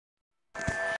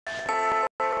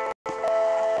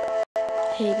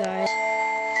Okay, guys.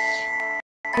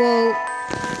 Well,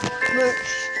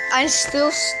 I'm still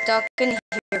stuck in here,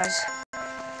 guys.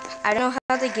 I don't know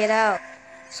how to get out.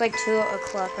 It's like 2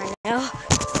 o'clock right now.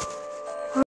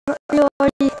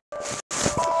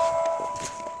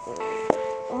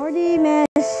 Artie, miss.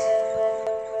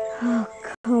 Oh,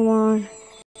 come on.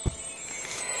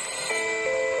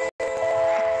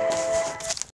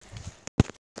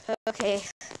 Okay.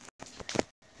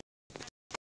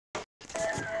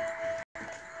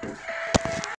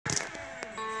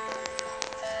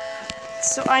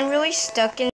 So I'm really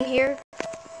stuck in here.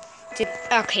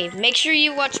 Okay, make sure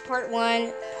you watch part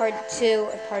 1, part 2,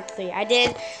 and part 3. I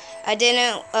didn't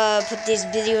put these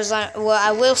videos on. Well,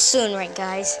 I will soon, right,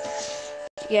 guys?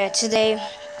 Yeah, today.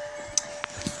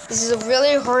 This is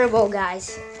really horrible,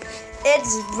 guys.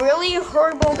 It's really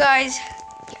horrible, guys.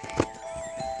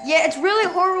 Yeah, it's really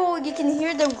horrible. You can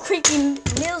hear the creepy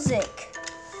music.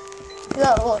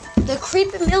 Look, the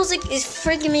creepy music is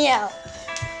freaking me out.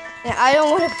 And I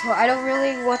don't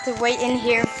really want to wait in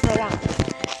here for long.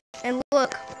 And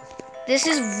look, this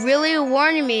is really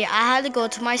warning me. I had to go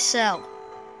to my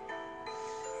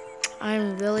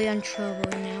I'm really in trouble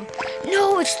now.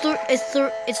 No, it's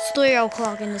 3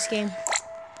 o'clock in this game.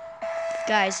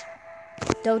 Guys,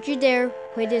 don't you dare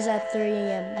play this at 3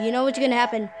 a.m. You know what's gonna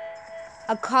happen?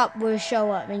 A cop will show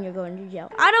up and you're going to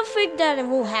jail. I don't think that it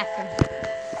will happen.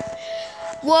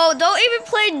 Well, don't even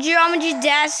play Geometry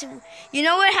Dash. You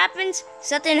know what happens?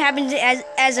 Something happens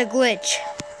as a glitch.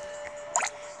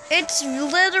 It's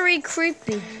literally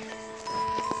creepy.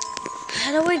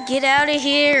 How do I get out of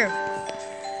here?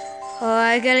 Oh,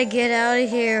 I gotta get out of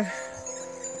here.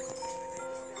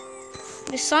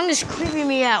 This song is creeping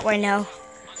me out right now.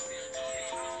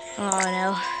 Oh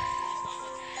no.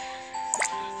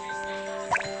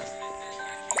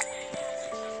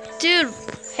 Dude,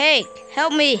 hey,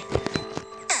 help me.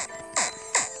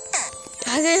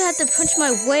 I'm gonna have to punch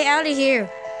my way out of here.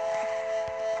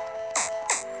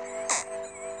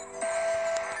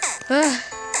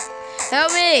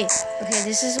 Help me. Okay,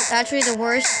 this is actually the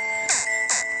worst.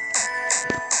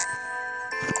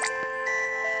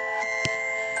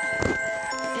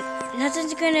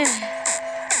 Nothing's gonna...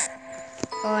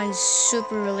 Oh, I'm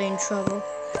super really in trouble.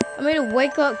 I'm gonna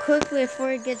wake up quickly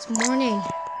before it gets morning.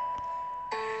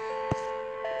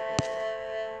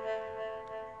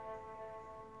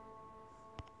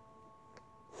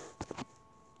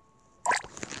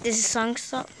 This is song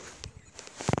stop.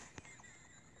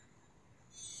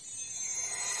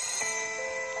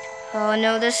 Oh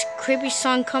no, this creepy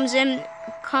song comes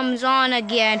on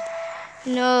again.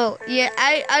 No, yeah,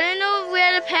 I don't know if we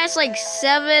had to pass like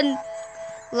 7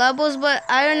 levels, but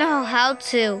I don't know how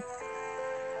to.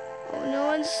 Oh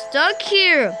no, I'm stuck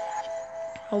here.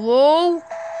 Hello?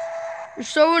 Is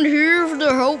someone here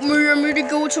to help me? I need to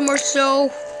go to my cell.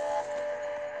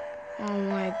 Oh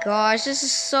my gosh, this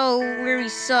is so really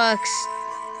sucks.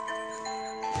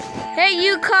 Hey,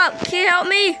 you cop, can you help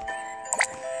me?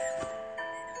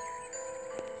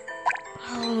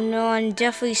 Oh no, I'm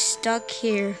definitely stuck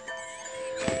here.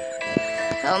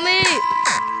 Help me!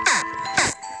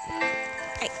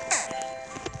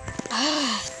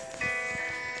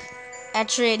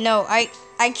 Actually, no, I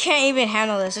can't even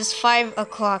handle this. It's 5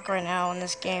 o'clock right now in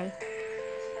this game.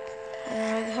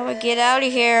 How do I get out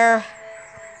of here?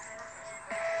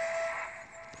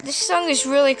 This song is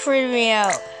really creeping me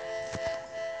out.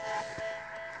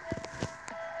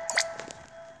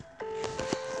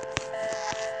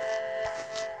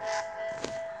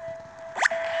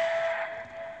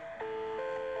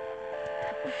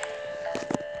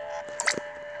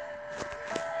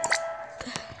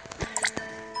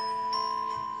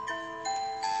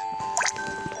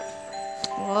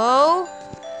 Hello?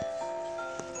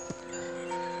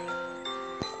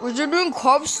 Was there any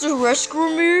cops to rescue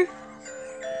me?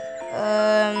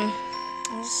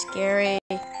 It's scary.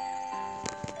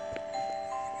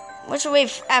 What should we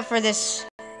wait for this?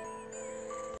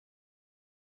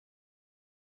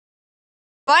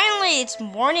 Finally, it's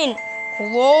morning.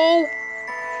 Hello?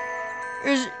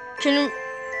 Can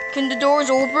the doors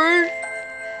open?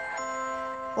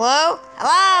 Hello?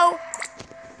 Hello?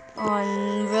 Oh,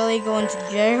 I'm really going to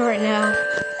jail right now.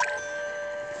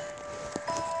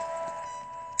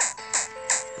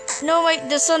 No, wait,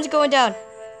 the sun's going down.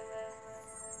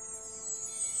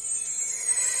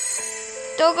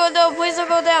 Don't go down, please don't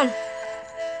go down.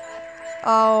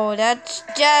 Oh, that's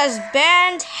just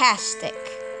fantastic.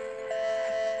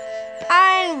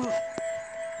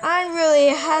 I really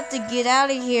have to get out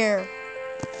of here.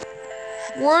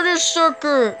 Where the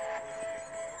sucker?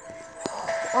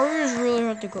 I just really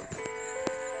have to go.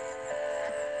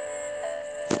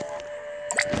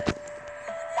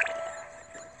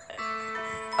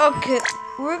 Okay,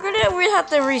 we have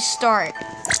to restart.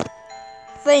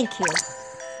 Thank you.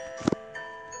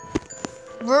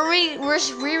 We're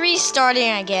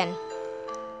restarting again.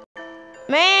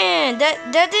 Man,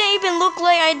 that didn't even look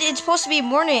like it's supposed to be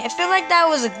morning. I feel like that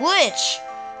was a glitch.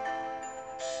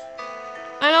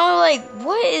 And I'm like,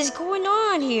 what is going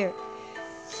on here?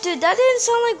 Dude, that didn't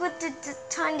sound like what the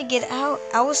time to get out.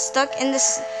 I was stuck in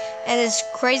this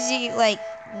crazy, like,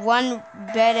 one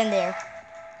bed in there.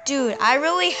 Dude, I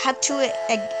really had to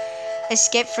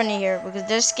escape from here because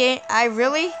this game,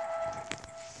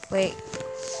 wait,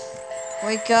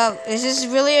 wake up. Is this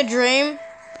really a dream?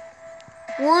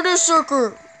 Water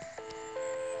sucker.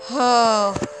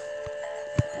 Oh,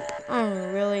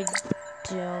 I'm really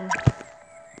dumb.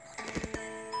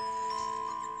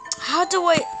 How do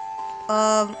I,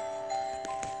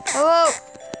 hello?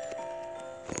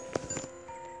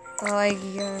 Oh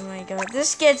my god,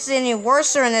 this gets any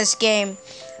worse in this game.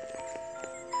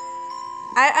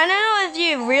 I don't know if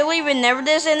you really remember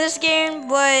this in this game,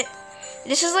 but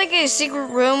this is like a secret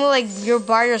room, like you're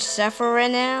by yourself right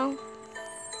now,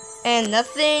 and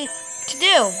nothing to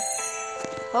do.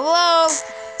 Hello?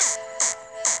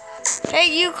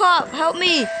 Hey, you cop, help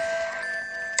me!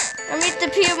 I need to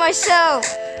pee myself.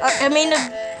 To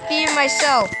pee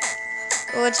myself.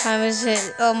 What time is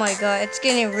it? Oh my god, it's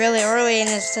getting really early in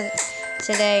this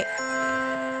today.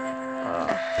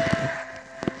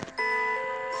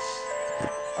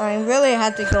 I really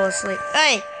had to go to sleep.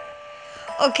 Hey,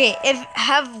 okay.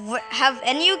 Have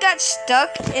any of you got stuck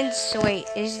in? So wait,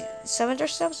 is some of their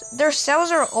cells? Their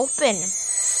cells are open.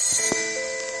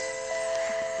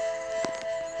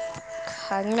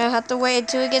 I'm gonna have to wait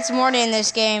until it gets morning in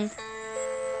this game.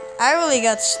 I really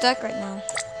got stuck right now.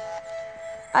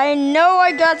 I know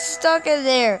I got stuck in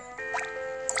there.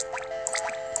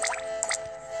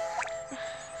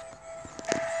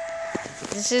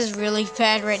 This is really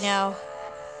bad right now.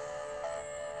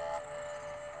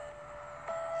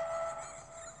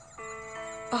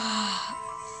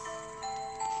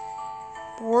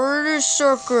 Water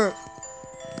sucker.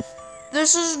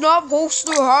 This is not supposed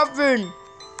to happen.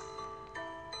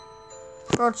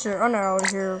 That's it. I'm out of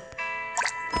here.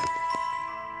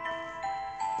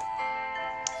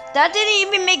 That didn't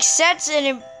even make sense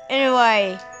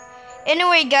anyway.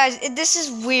 Anyway, guys, this is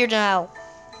weird now.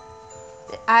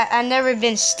 I've never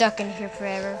been stuck in here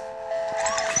forever.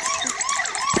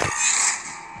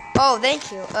 Oh,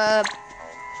 thank you.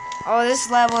 Oh, this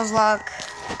level's locked.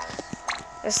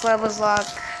 This level's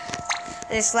locked.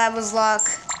 This level's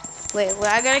locked. Wait,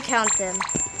 I gotta count them.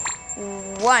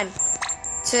 1,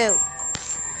 2,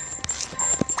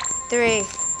 3,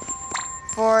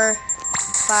 4,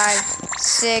 5,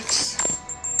 6.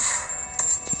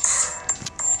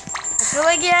 I feel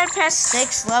like you had past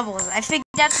 6 levels. I think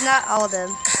that's not all of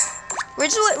them. We're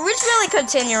just really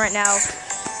continue right now.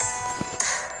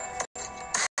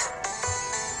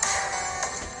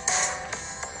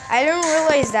 I didn't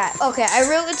realize that. Okay,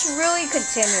 let's really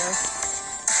continue.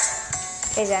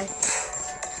 Hey then.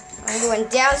 I'm going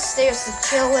downstairs to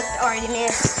chill with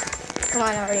Artemis. Come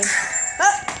on, Artie.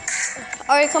 Oh!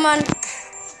 Alright, come on.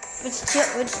 Let's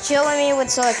chill with me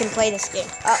so I can play this game.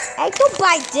 Hey, don't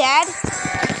bite, Dad.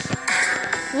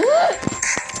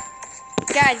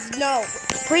 Guys, no.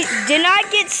 Please, do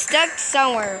not get stuck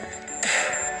somewhere.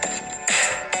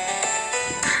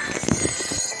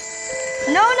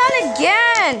 No, not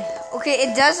again. Okay,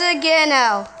 it does it again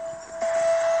now.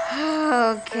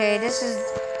 Okay, this is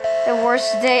the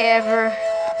worst day ever.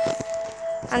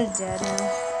 I'm dead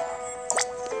now.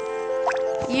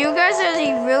 You guys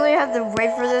really have to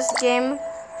wait for this game,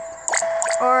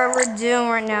 or we're doomed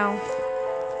right now.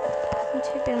 I'm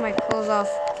taking my clothes off.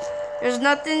 There's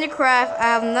nothing to craft. I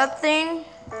have nothing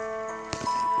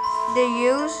to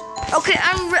use. Okay,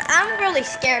 I'm really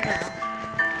scared now.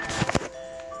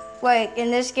 Wait, in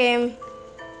this game.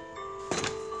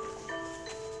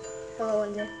 Hello,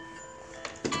 Linda.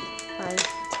 Fine.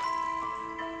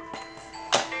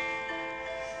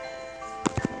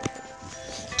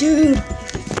 Dude.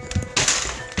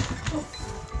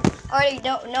 Alright,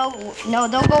 no,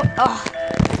 don't go. Oh.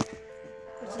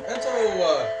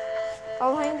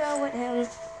 I'll hang out with him.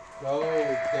 No,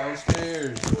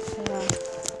 downstairs.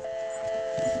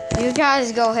 You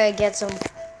guys go ahead, get some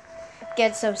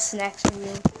snacks for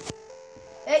you.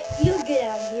 Hey, you get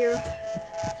out of here.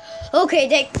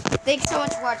 Okay, thanks so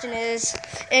much for watching this,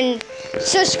 and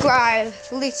subscribe,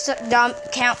 leave some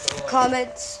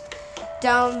comments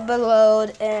down below,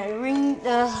 and ring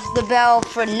the bell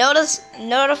for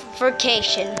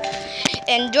notification.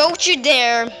 And don't you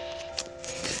dare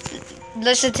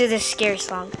listen to this scary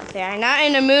song. Okay, I'm not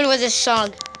in the mood with this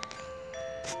song.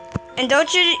 And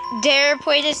don't you dare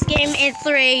play this game at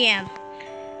 3 a.m.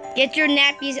 Get your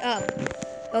nappies up.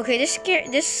 Okay,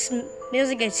 this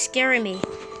music is scaring me.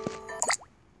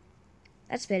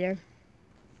 That's better.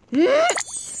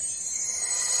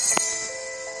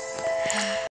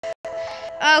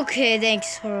 Okay,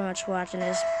 thanks so much for watching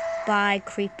this. Bye,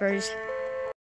 creepers.